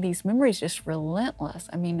started getting these memories just relentless.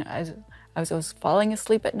 I mean, as I was falling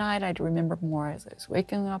asleep at night, I'd remember more. As I was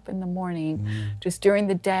waking up in the morning, just during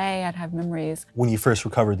the day, I'd have memories. When you first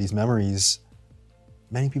recovered these memories,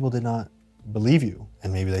 many people did not believe you,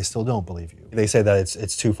 and maybe they still don't believe you. They say that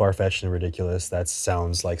it's too far-fetched and ridiculous. That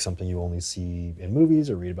sounds like something you only see in movies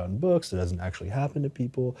or read about in books. It doesn't actually happen to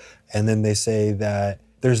people. And then they say that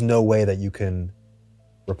there's no way that you can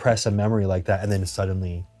repress a memory like that and then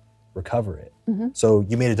suddenly recover it. So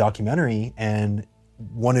you made a documentary, and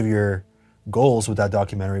one of your goals with that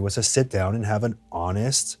documentary was to sit down and have an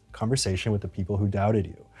honest conversation with the people who doubted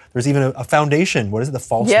you. There's even a foundation. What is it? The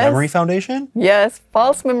False Memory Foundation? Yes,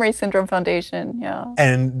 False Memory Syndrome Foundation, yeah.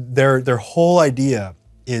 And their whole idea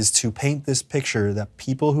is to paint this picture that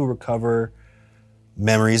people who recover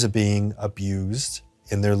memories of being abused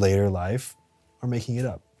in their later life are making it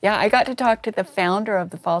up. Yeah, I got to talk to the founder of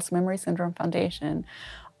the False Memory Syndrome Foundation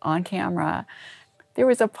on camera. There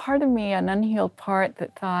was a part of me, an unhealed part,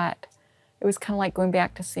 that thought it was kind of like going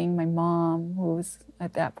back to seeing my mom, who was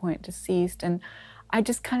at that point deceased. And I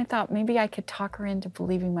just kind of thought maybe I could talk her into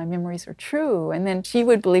believing my memories are true. And then she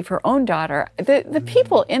would believe her own daughter. The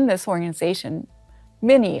people in this organization,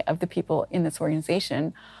 many of the people in this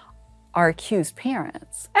organization are accused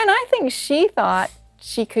parents. And I think she thought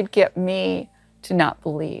she could get me to not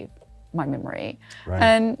believe my memory. Right.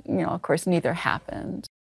 And, you know, of course, neither happened.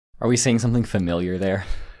 Are we seeing something familiar there?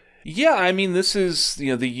 Yeah, I mean, this is,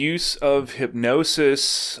 the use of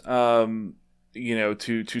hypnosis, to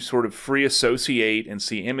sort of free associate and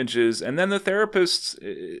see images, and then the therapist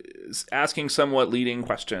is asking somewhat leading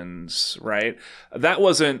questions, right? That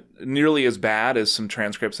wasn't nearly as bad as some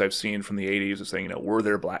transcripts I've seen from the 80s of saying, were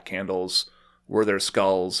there black candles? Were there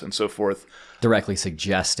skulls? And so forth. Directly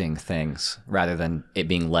suggesting things rather than it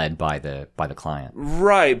being led by the client.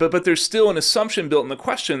 Right, but there's still an assumption built in the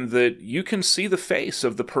question that you can see the face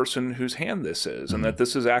of the person whose hand this is, and that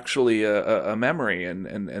this is actually a memory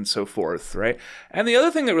and so forth, right? And the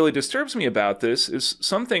other thing that really disturbs me about this is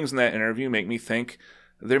some things in that interview make me think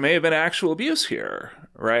there may have been actual abuse here,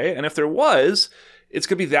 right? And if there was, it's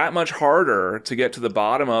going to be that much harder to get to the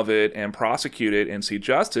bottom of it and prosecute it and see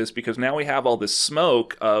justice, because now we have all this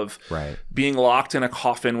smoke of being locked in a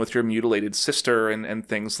coffin with your mutilated sister and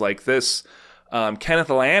things like this. Kenneth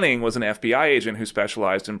Lanning was an FBI agent who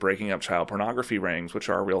specialized in breaking up child pornography rings, which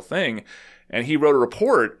are a real thing. And he wrote a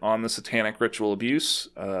report on the satanic ritual abuse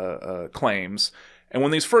claims. And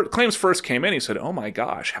when these claims first came in, he said, oh my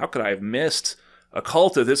gosh, how could I have missed a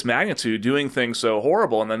cult of this magnitude doing things so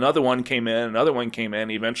horrible? And another one came in,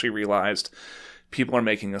 he eventually realized people are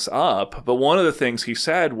making this up. But one of the things he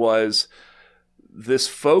said was this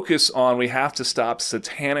focus on we have to stop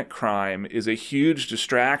satanic crime is a huge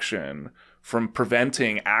distraction from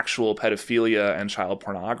preventing actual pedophilia and child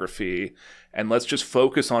pornography. And let's just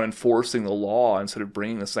focus on enforcing the law instead of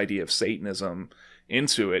bringing this idea of Satanism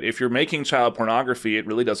into it. If you're making child pornography, it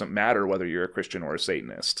really doesn't matter whether you're a Christian or a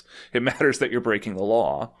Satanist. It matters that you're breaking the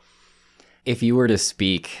law. If you were to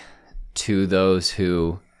speak to those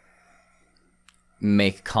who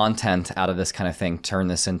make content out of this kind of thing, turn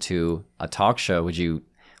this into a talk show, would you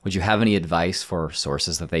have any advice for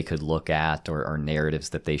sources that they could look at, or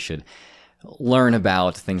narratives that they should learn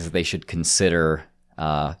about, things that they should consider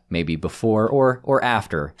maybe before or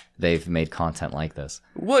after they've made content like this?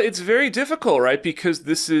 Well, it's very difficult, right? Because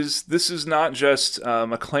this is not just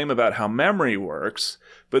a claim about how memory works,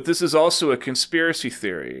 but this is also a conspiracy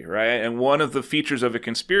theory, right? And one of the features of a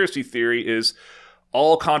conspiracy theory is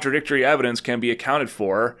all contradictory evidence can be accounted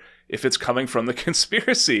for if it's coming from the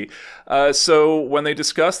conspiracy. So when they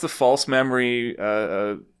discuss the False Memory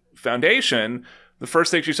Foundation, the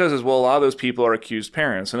first thing she says is, well, a lot of those people are accused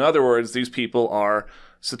parents. In other words, these people are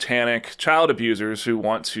satanic child abusers who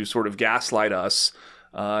want to sort of gaslight us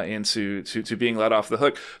into being let off the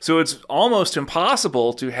hook. So it's almost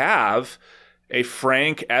impossible to have a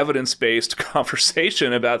frank, evidence-based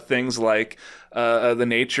conversation about things like the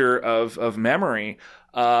nature of memory.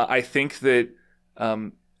 I think that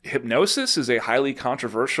hypnosis is a highly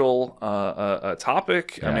controversial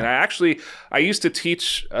topic. Yeah. I mean, I used to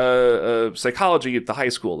teach psychology at the high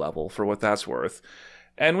school level, for what that's worth.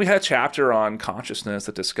 And we had a chapter on consciousness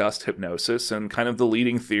that discussed hypnosis, and kind of the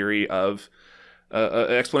leading theory of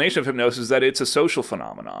explanation of hypnosis is that it's a social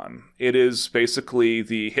phenomenon. It is basically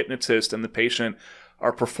the hypnotist and the patient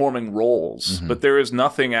are performing roles, but there is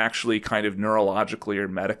nothing actually kind of neurologically or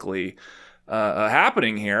medically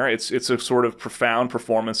happening here. It's a sort of profound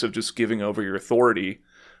performance of just giving over your authority,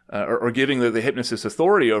 or giving the hypnotist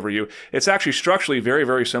authority over you. It's actually structurally very,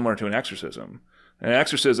 very similar to an exorcism. In an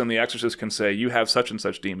exorcism, the exorcist can say, you have such and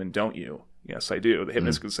such demon, don't you? Yes, I do. The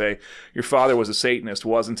hypnotist can say, your father was a Satanist,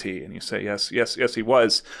 wasn't he? And you say, yes, he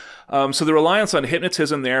was. So the reliance on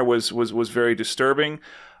hypnotism there was very disturbing.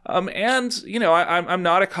 And, you know, I'm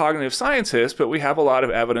not a cognitive scientist, but we have a lot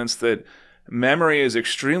of evidence that memory is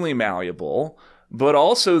extremely malleable, but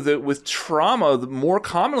also that with trauma, more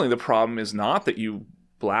commonly the problem is not that you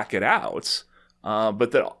black it out,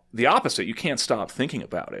 but that the opposite, you can't stop thinking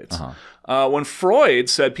about it. When Freud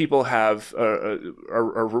said people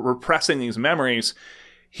are repressing these memories,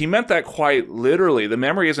 he meant that quite literally. The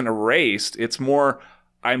memory isn't erased. It's more,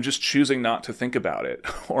 I'm just choosing not to think about it,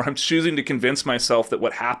 or I'm choosing to convince myself that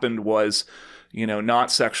what happened was, you know,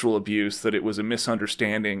 not sexual abuse, that it was a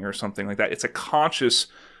misunderstanding or something like that. It's a conscious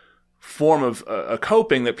form of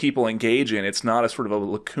coping that people engage in. It's not a sort of a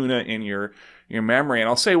lacuna in your memory. And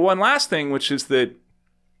I'll say one last thing, which is that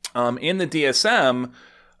in the DSM,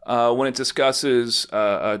 when it discusses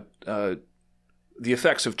the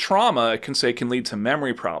effects of trauma, it can lead to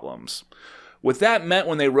memory problems. What that meant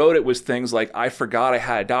when they wrote it was things like, I forgot I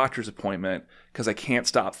had a doctor's appointment because I can't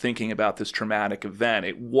stop thinking about this traumatic event.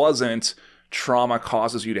 It wasn't trauma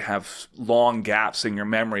causes you to have long gaps in your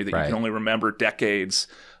memory that you can only remember decades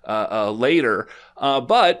later.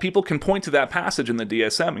 But people can point to that passage in the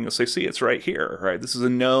DSM and you'll say, see, it's right here, right? This is a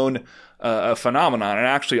known phenomenon. And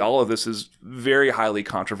actually all of this is very highly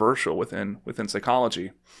controversial within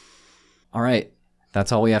psychology. All right.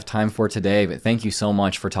 That's all we have time for today, but thank you so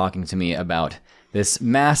much for talking to me about this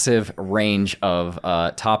massive range of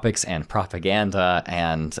topics and propaganda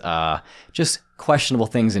and just questionable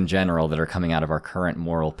things in general that are coming out of our current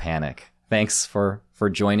moral panic. Thanks for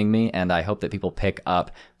joining me, and I hope that people pick up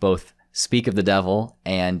both Speak of the Devil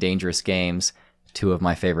and Dangerous Games, two of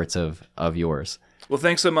my favorites of yours. Well,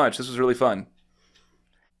 thanks so much. This was really fun.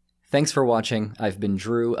 Thanks for watching. I've been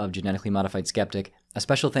Drew of Genetically Modified Skeptic. A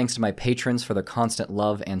special thanks to my patrons for their constant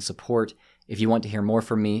love and support. If you want to hear more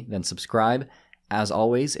from me, then subscribe. As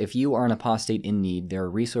always, if you are an apostate in need, there are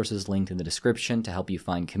resources linked in the description to help you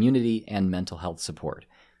find community and mental health support.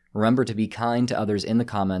 Remember to be kind to others in the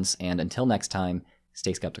comments, and until next time,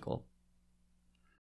 stay skeptical.